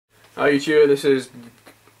Hi YouTube, this is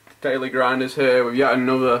Daily Grinders here with yet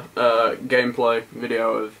another gameplay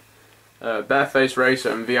video of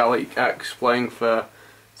BarefacedRacer and vAleeec playing for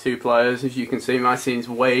two players. As you can see, my team's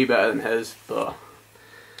way better than his, but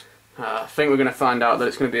I think we're going to find out that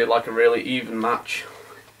it's going to be like a really even match.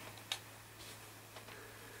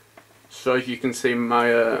 So as you can see,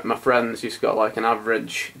 my friend's just got like an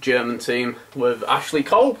average German team with Ashley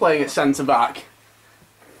Cole playing at centre back.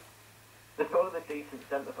 They've got a decent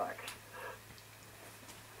centre back.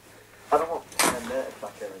 I don't want Neuer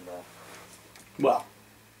back here and there. Well,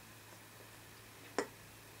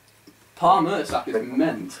 Mertesacker is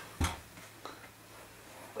meant.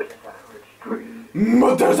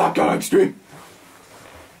 Mertesacker extreme.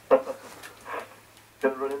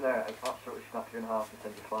 Gonna run in there and absolutely snap you in half and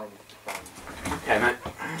send you flying into the sand. Okay, mate.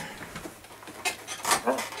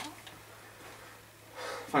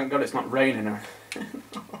 Thank God it's not raining or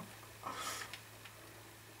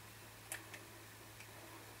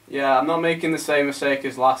Yeah, I'm not making the same mistake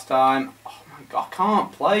as last time. Oh my God, I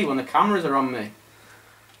can't play when the cameras are on me.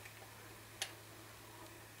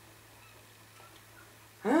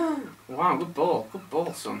 Wow, good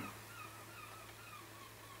ball, son.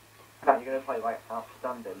 You're gonna play like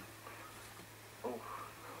outstanding. Oh.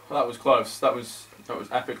 That was close. That was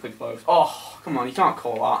epically close. Oh, come on, you can't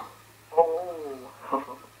call that. Oh.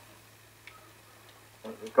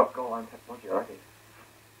 We've got goal line technology already.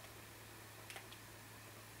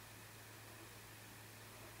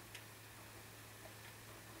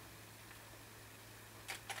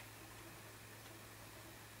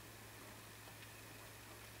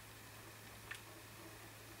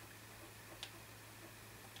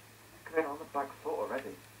 On the back foot already.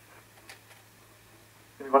 It's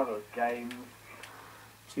gonna be one of those games.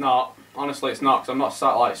 It's not. Honestly, it's not, because I'm not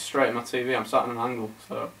sat like straight in my TV. I'm sat in an angle,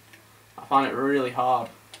 so I find it really hard.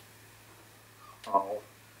 Oh.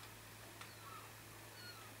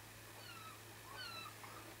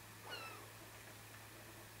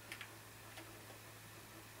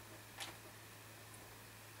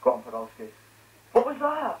 Go on, Podolski. What was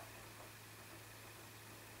that?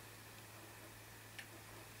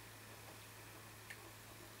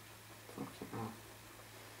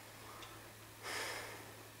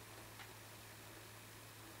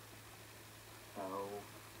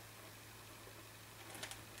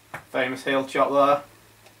 Famous heel chop there.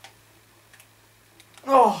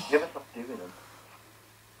 Oh! You never stop doing them.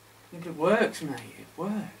 It works, mate. It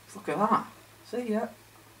works. Look at that. See ya.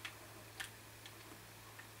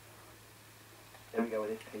 Here we go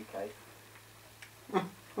with this PK.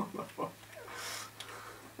 What the fuck?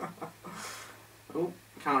 Oh,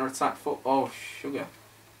 counter attack foot. Oh, sugar.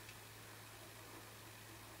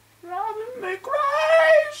 Driving me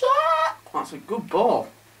crazy! That's a good ball.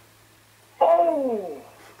 Oh!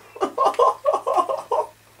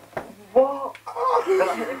 What? Did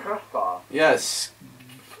I hit the crossbar? Yes.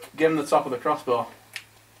 Give him the top of the crossbar.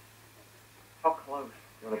 How close do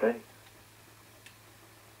you want to be?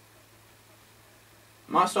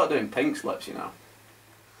 Might start doing pink slips, you know.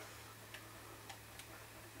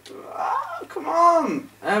 Ah, come on!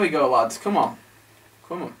 There we go, lads. Come on.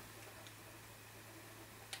 Come on.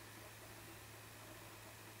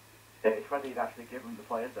 Yeah, it's whether you'd actually give them the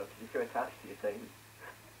players though, because you're too attached to your team.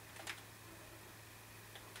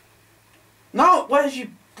 No! Where's your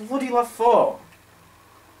bloody left foot?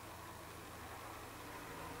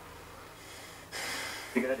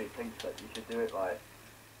 If you're going to do pink slips, you should do it like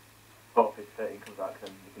 4 feet 30 comes back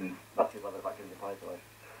and you can that's your leather back in the players away.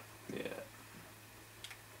 Yeah.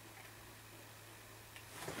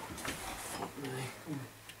 Fuck me.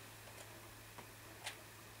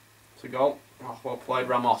 It's a goal. Oh, well played,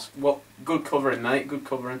 Ramos. Well, good covering, mate. Good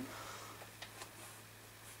covering.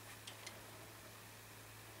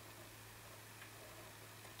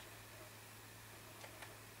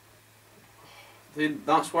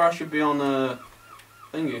 That's where I should be on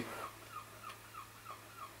thingy.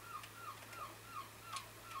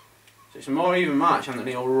 So it's a more even match,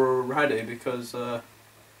 Anthony, already, because, you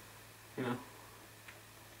know.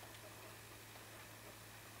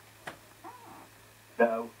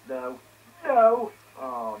 No, no, no!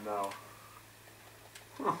 Oh no.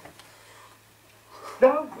 Oh.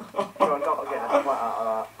 No! No, not again, I'm quite out of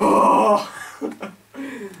that. Oh! Look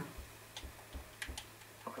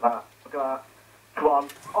at that, look at that. Come on.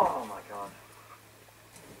 Oh my God.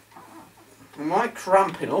 Am I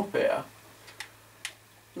cramping up here?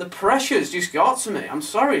 The pressure's just got to me. I'm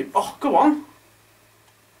sorry. Oh, go on.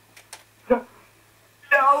 No!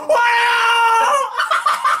 No!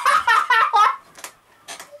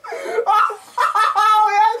 Oh,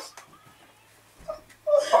 yes!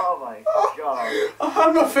 Oh my God. I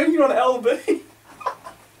had my finger on LB.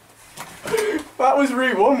 That was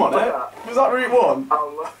route 1, wasn't it? Was that route 1?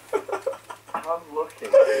 How lucky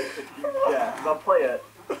could you get? I'll play it.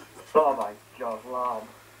 Oh my god, lamb.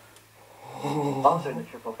 I'm doing the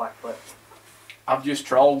triple backflip. I've just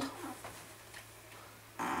trolled.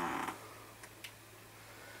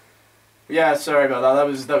 Yeah, sorry about that.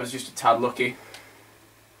 That was just a tad lucky.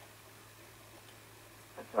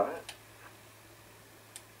 That's alright.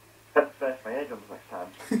 Let's first my air drums next time.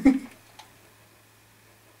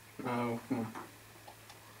 Oh, come on.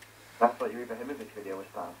 That's what your Ibrahimovic video was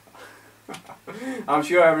about. I'm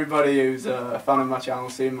sure everybody who's a fan of my channel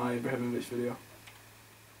has seen my Ibrahimovic video.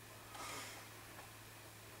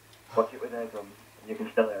 Watch it with air drums, and you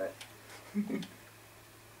can still hear it.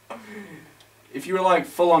 If you were like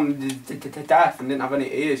full on deaf and didn't have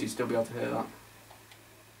any ears, you'd still be able to hear that.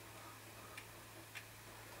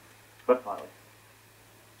 But finally.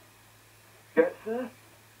 Good, sir?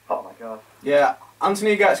 Oh my god. Yeah,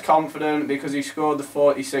 Anthony gets confident because he scored the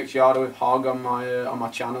 46-yarder with Hog on my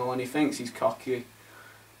channel, and he thinks he's cocky.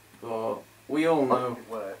 But we all know. It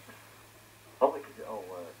works. Only because it all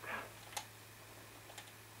works.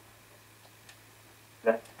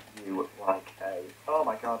 That you like a. Oh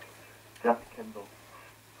my god. Jack Kindle.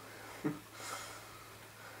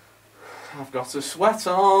 I've got a sweat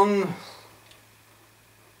on.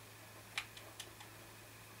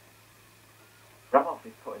 Ramos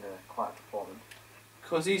is putting a quite a performance.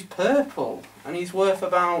 Because he's purple, and he's worth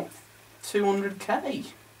about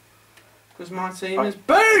 200k. Because my team is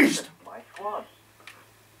beast! My squad.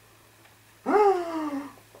 Oh.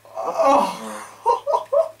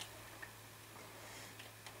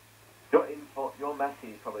 Your Messi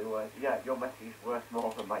is probably worth. Yeah, your Messi is worth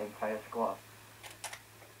more than my entire squad.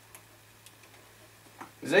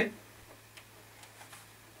 Is he?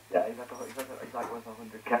 Yeah, he's like worth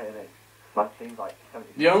 100k, isn't he? My team's like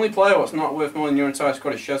 70. The only player what's not worth more than your entire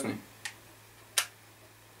squad is Chesney.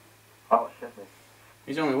 Oh, it's Chesney.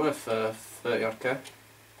 He's only worth 30 odd k.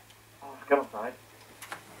 Oh, let's get outside.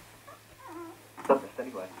 Don't miss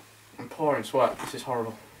anyway. I'm pouring sweat. This is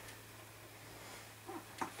horrible.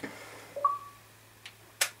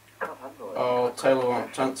 Can't handle it. Oh,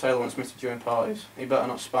 Taylor wants me to join parties. He better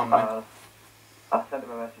not spam me. I sent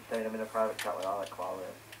him a message saying I'm in a private chat with Alec while we're.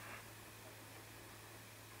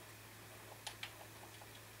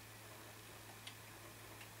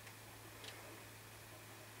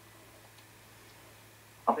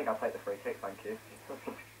 I think I'll take the free kick, thank you.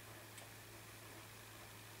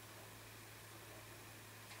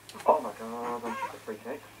 Oh my god, I'm just a free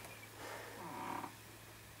kick.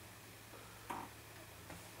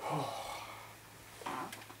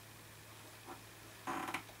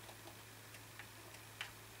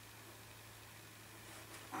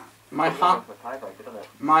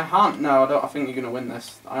 My hand. No, I think you're gonna win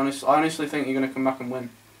this. I honestly think you're gonna come back and win.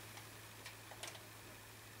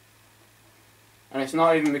 And it's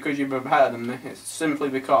not even because you're better than me. It's simply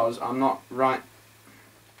because I'm not right.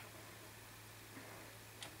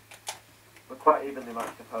 We're quite evenly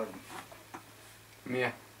matched opponents.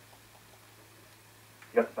 Yeah.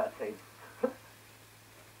 You got the better team.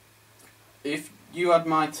 If you had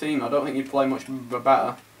my team, I don't think you'd play much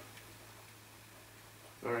better.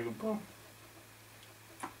 Very good ball.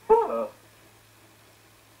 Oh.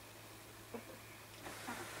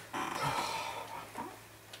 I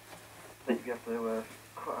think you have to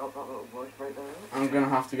cut out that little voice right there. I'm going to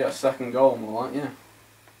have to get a second goal more, aren't you?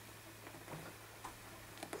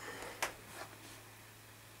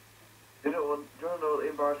 Do you want to know what the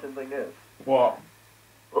embarrassing thing is? What?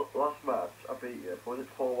 Last match, I beat you. Was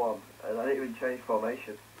it 4-1? And I didn't even change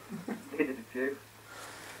formation. Neither did you.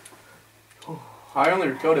 I only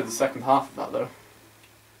recorded the second half of that though.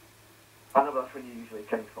 I know that's when you usually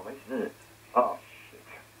change formation, isn't it? Oh shit.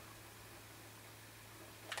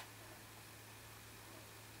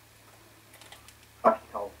 Actually,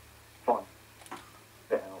 Cole. Fine.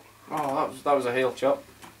 Bit out. Oh, that was a heel chop.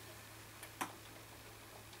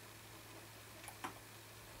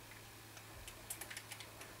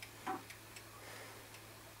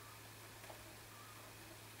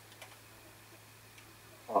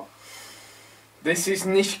 Oh. This is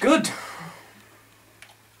nicht good.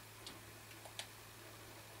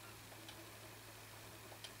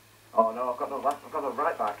 Oh no, I've got no left, I've got no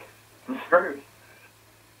right back. I'm screwed.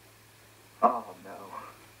 Oh no.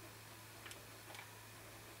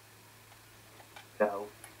 No.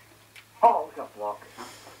 Oh, look at that block.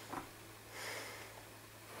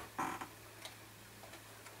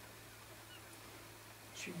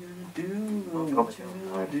 What you gonna do? What you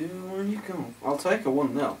gonna do when you come? I'll take a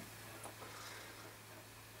 1-0.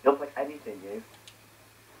 You'll take anything, you.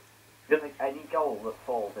 You'll take any goal that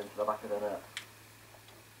falls into the back of the net.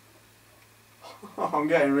 I'm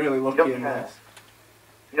getting really lucky in this.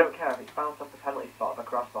 You don't care if it's bounced off the penalty spot of a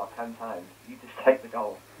crossbar 10 times. You just take the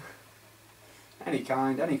goal. Any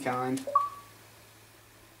kind, any kind.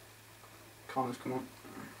 Corners, come on.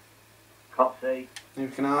 Can't see.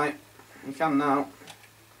 Neither can I. You can now.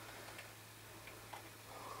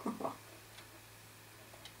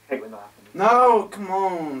 Hate when that happens. No, come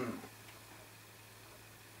on.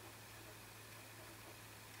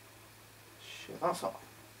 Shit, that's all.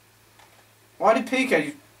 Why did PK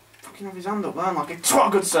just fucking have his hand up there like a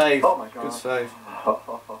good save? Oh my god. Good save.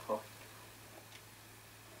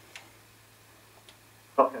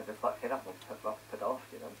 Not going to deflect it up on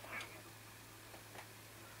Podolski then.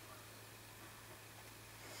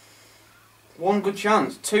 One good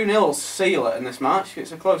chance. 2-0 seal it in this match.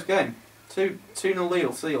 It's a close game. 2-0 lead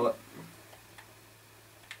will seal it.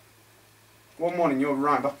 1-1 and you're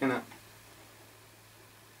right back in it.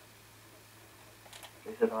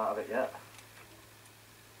 He isn't out of it yet.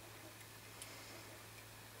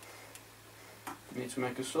 Need to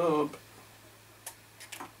make a sub.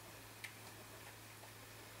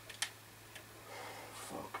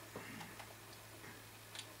 Fuck.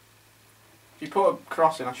 If you put a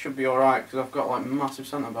cross in, I should be alright because I've got like massive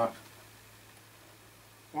centre backs.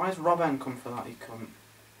 Why has Robben come for that? He couldn't.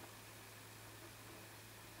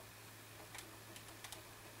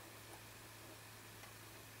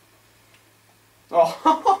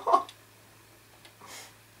 Oh,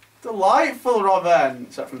 delightful, Robben.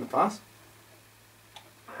 Except from the pass.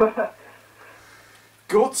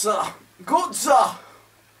 Gutser! Gutser!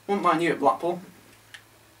 Wouldn't mind you at Blackpool.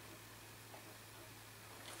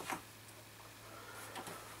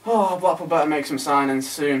 Oh, Blackpool better make some signings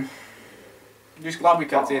soon. I'm just glad we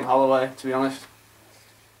kept Ian Holloway, to be honest.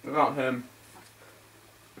 Without him,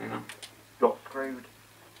 you know. Got screwed.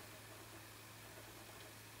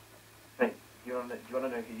 Hey, do you want to know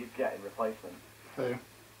who you'd get in replacement? Who?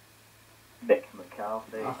 Nick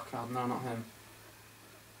McCarthy. Oh god, no, not him.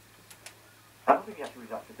 I don't think he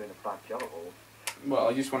was actually doing a bad job at all. Well,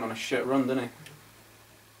 he just went on a shit run, didn't he?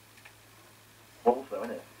 Wolves though,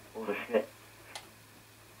 innit? All the shit.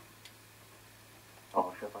 Oh,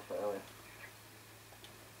 I should have passed that earlier.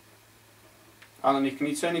 Alan, can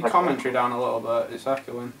you turn your commentary down a little bit? It's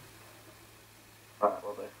echoing. Right,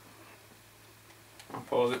 will do. I'll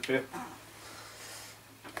pause it for you.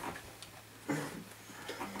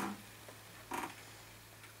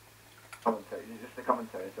 Commentary, just the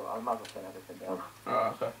commentary, so I might as well turn everything down.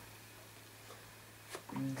 Oh, okay.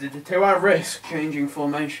 Do I risk changing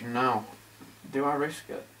formation now? Do I risk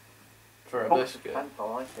it? For a biscuit? Defense, I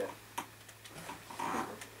like it.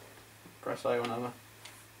 Press A whenever.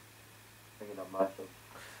 Thinking of myself.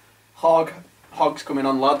 Hog's coming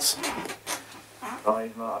on, lads. No,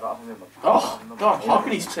 he's not. I don't have him in my... Oh, God, Hog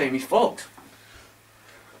and his team, he's fucked.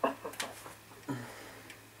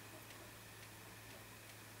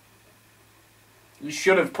 You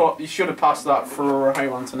should have passed that for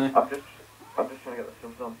Hale Anthony. I'm just trying to get the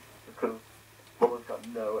subs on because Buller's got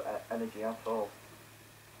no energy at all.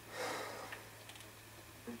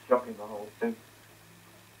 He's jogging the whole thing.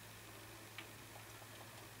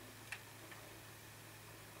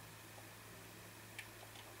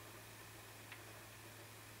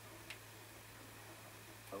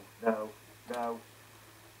 Oh, no, no,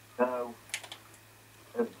 no.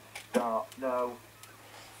 Start, no.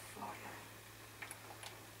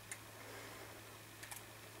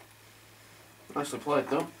 Nicely played,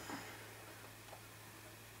 though.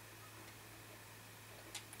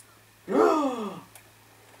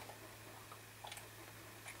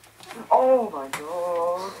 Oh my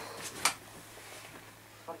god!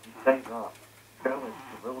 How did you say that? Going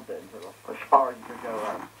drilled it into as far as you could go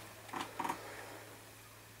around.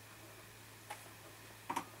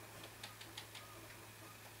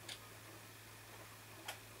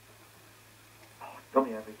 Oh,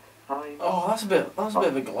 dummy every time. Oh, that's a bit of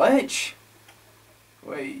a glitch.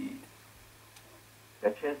 Wait. Yeah,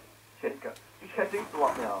 cheers, go. You should do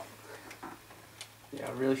block me off. Yeah,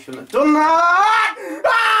 I really shouldn't have done that!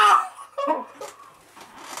 Ah!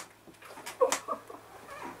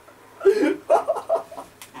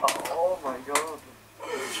 Oh my god.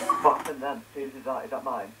 Fuck, and then, whose is that? Is that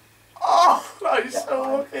mine? Oh, that is so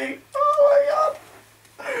mine. lucky. Oh my god.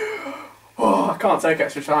 Oh, I can't take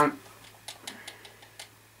extra time.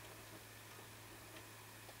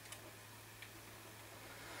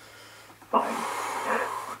 Fine.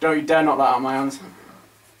 Don't you dare knock that out of my hands.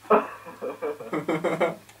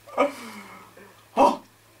 Oh!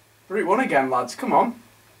 3-1 again, lads. Come on.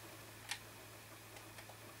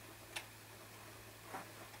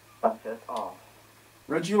 Sanchez, oh.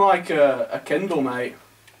 Read you like a Kindle, mate.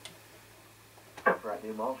 Right,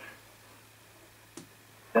 new Walsh.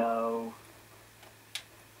 No.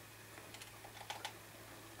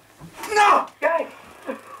 No! Yes!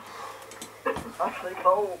 Actually,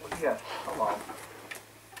 Cole, yes, come on.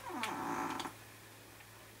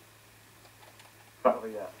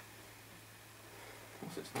 Probably, yeah.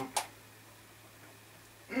 What's it not?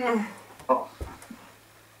 Oh.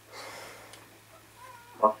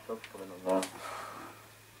 Last sub's coming on there.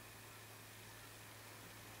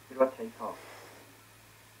 Who do I take off?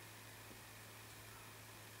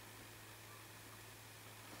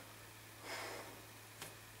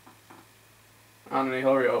 Anthony,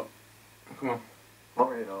 hurry up. Come on.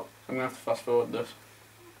 Hurry up. I'm going to have to fast forward this.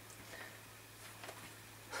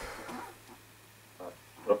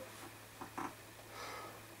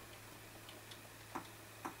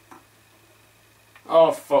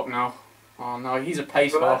 Oh fuck no. Oh no, he's a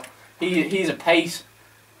pace whore. He's a pace.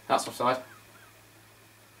 That's offside.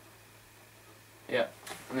 Yeah,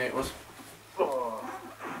 I knew it was. Oh.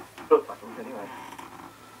 Good tackles anyway.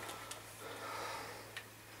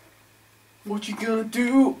 What you gonna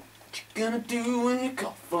do? What you gonna do when you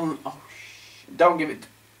got fun? Oh shit. Don't give it.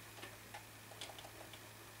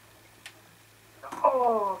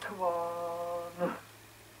 Oh, come on.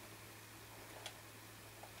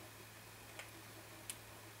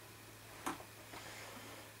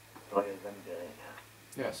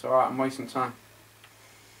 Yeah, it's alright, I'm wasting time.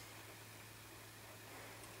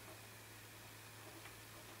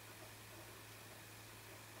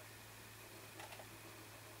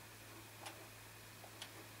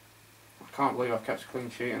 I can't believe I kept a clean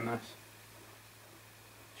sheet in this.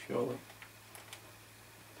 Surely.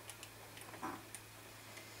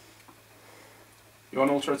 You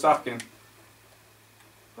want ultra attacking?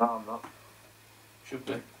 No, I'm not. Should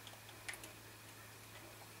be.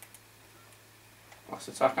 Last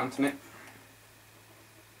attack, Anthony.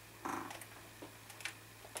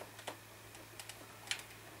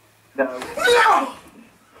 No. No!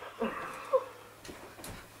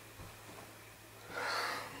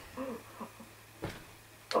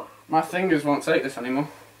 My fingers won't take this anymore.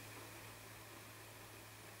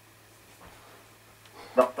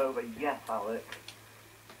 Not over yet, Alec.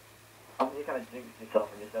 I think you kind of jinxed yourself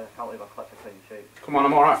when you said, I can't believe I clutched a clean sheet. Come on,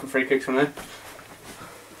 I'm alright from free kicks from here.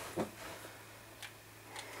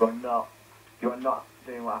 You are not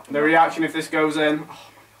doing what happened. The reaction if this goes in. Oh my God.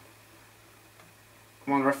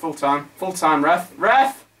 Come on, ref, full time. Full time, ref.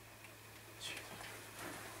 Ref!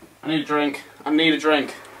 I need a drink. I need a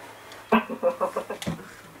drink. You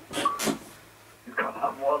can't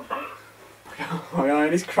have one. Oh my God, I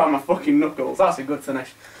need to cram my fucking knuckles. That's a good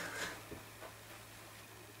finish.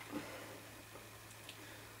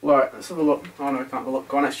 Right, let's have a look. Oh no, we can't have a look.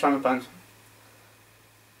 Go on, let's try my pens.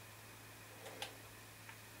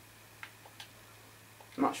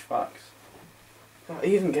 Match facts. Oh,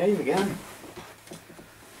 even game again.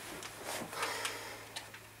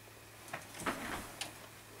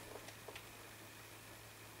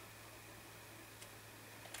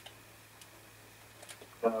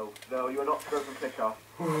 No, you are not thrown from kickoff.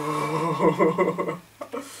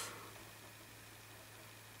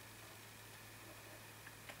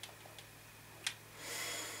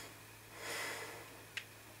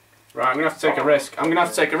 Right, I'm going to have to take a risk. I'm going to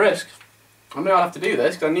have to take a risk. I knew I'd have to do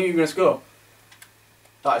this because I knew you were going to score.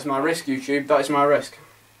 That is my risk, YouTube. That is my risk.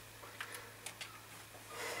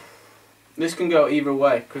 This can go either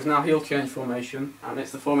way because now he'll change formation and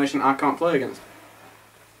it's the formation I can't play against.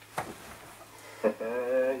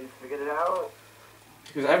 You figured it out?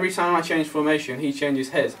 Because every time I change formation, he changes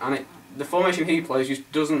his, and the formation he plays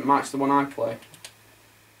just doesn't match the one I play.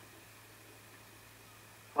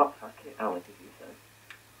 Oh, fuck it, Alec, as you said.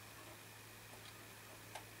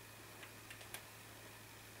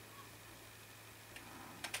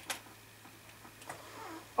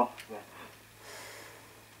 Oh, yes.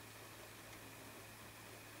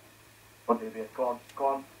 Go on, Dubia, go on, go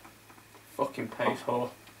on. Fucking pace whore.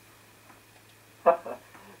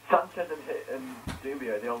 Sanchez and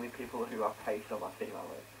Dubia are the only people who have pace on my team,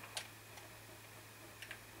 Alex.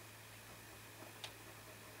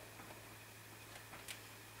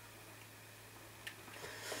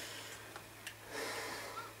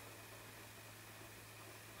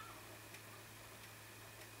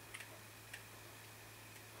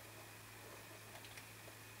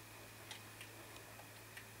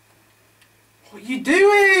 What are you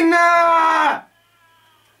doing?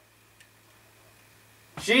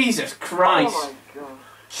 Jesus Christ. Oh my God.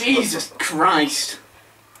 Jesus Christ.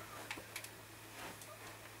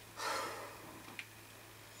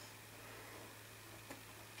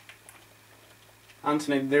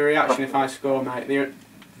 Anthony, the reaction if I score, mate, the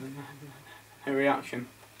reaction,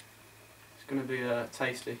 it's going to be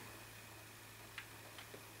tasty.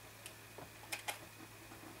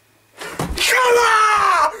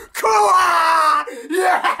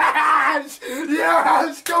 Yes!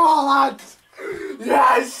 Yes! Come on, lads!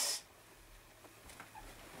 Yes!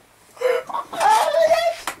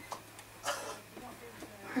 Yes!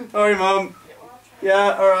 Sorry, Mum.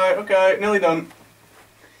 Yeah, alright, okay, nearly done.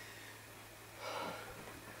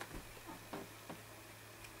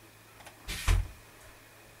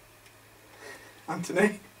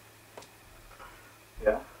 Anthony?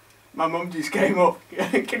 Yeah? My mum just came up.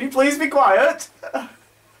 Can you please be quiet?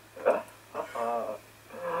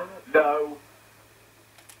 No.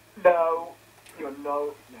 No. You're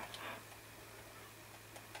no. Yes.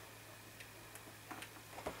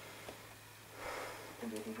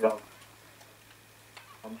 Indeed, he's gone.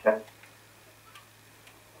 I'm Chad.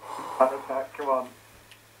 Attack, come on.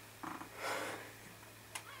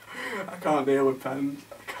 I can't deal with pens.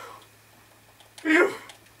 I can't.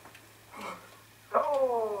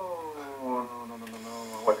 Oh, no.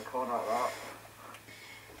 I went the corner like that.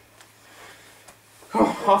 Oh,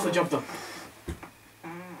 half the job done.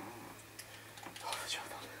 Half the job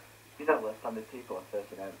done. You know left-handed people are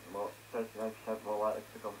 39% more likely to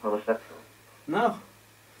become homosexual. No.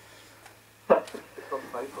 It's on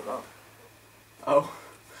Facebook now. Oh.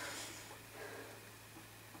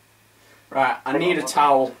 Right, I need a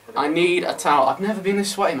towel. I need a towel. I've never been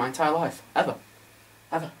this sweaty my entire life. Ever.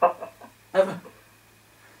 Ever. Ever.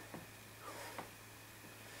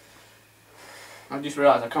 I just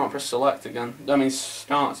realised I can't press select again. That means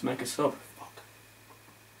start to make a sub. Fuck.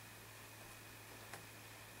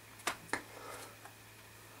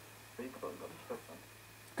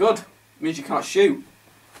 Good. Means you can't shoot.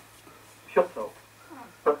 Shut up.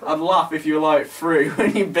 I'd laugh if you were like through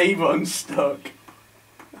when your B button's stuck.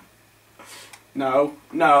 No.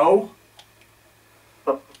 No.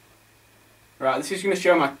 Right, this is going to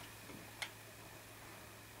show my...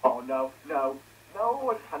 Oh no. I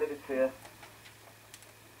just handed it to you.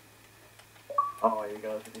 Oh, here he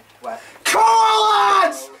goes with his sweat. Come on,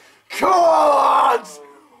 lads! Come on, lads!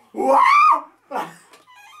 Wow!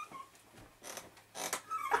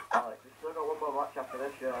 Alex, we've still got one more match after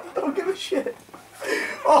this, yeah. Don't give a shit.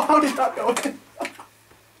 Oh, how did that go in?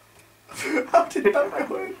 How did that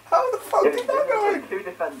go in? How the fuck did that go in? 2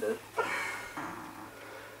 defenders.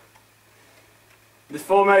 The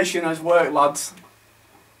formation has worked, lads.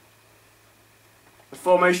 The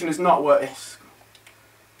formation has not worked.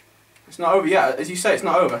 It's not over yet. As you say, it's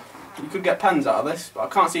not over. You could get pens out of this, but I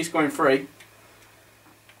can't see scoring 3.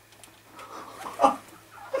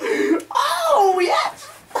 Oh, yes!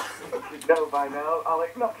 You know by now,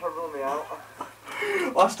 Alex, not to rule me out.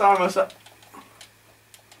 Last time I said...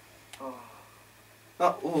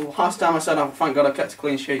 Oh. Last time I said, oh, thank God I kept a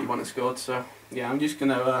clean sheet when it scored, so... Yeah, I'm just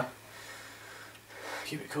gonna...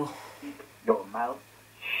 keep it cool. Keep your mouth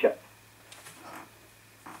shut.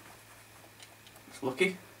 It's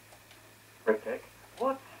lucky. Free kick.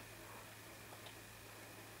 What?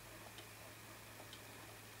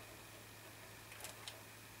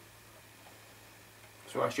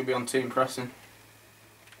 So I should be on team pressing.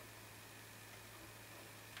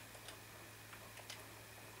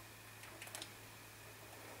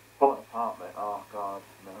 Pull it apart, mate. Oh, God,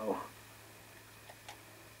 no.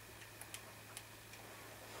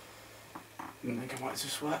 Didn't think I wanted to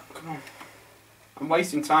sweat. Come on. I'm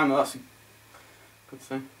wasting time though, that's a good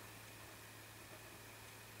thing.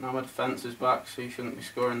 Now my defence is back, so you shouldn't be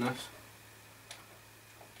scoring this.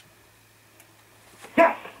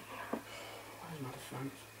 Yes! Where's my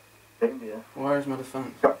defence? India. Where is my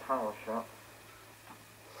defence? Got a power shot.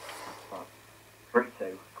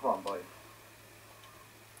 3-2. Come on, boys.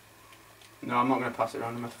 No, I'm not going to pass it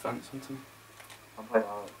around in my defence, Anthony. I'm playing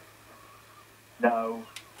Alex. No.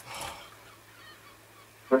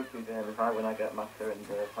 3-2 game is right when I get Master and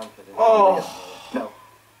Sanchez. Oh! No.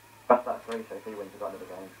 Best that 3, so if he wins, we've got another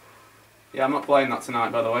game. Yeah, I'm not playing that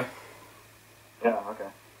tonight, by the way. Yeah, okay. You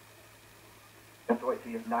have to wait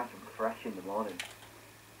till you're nice and fresh in the morning.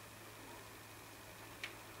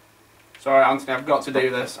 Sorry, Anthony, I've got to do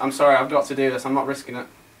this. I'm sorry, I've got to do this. I'm not risking it.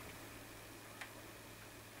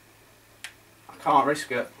 I can't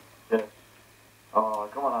risk it. Yeah. Oh,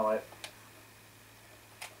 come on, Alex.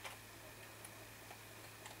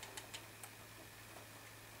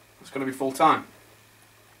 It's going to be full time.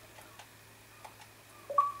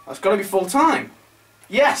 That's got to be full time.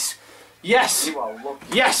 Yes! Yes! You are lucky.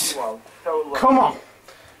 Yes! You are so lucky. Come on!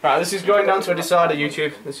 Right, this is going down to a decider,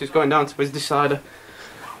 YouTube. This is going down to a decider.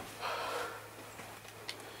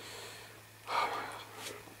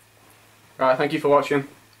 Right, thank you for watching.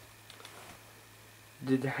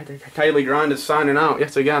 Daily Grinders signing out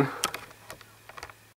yet again.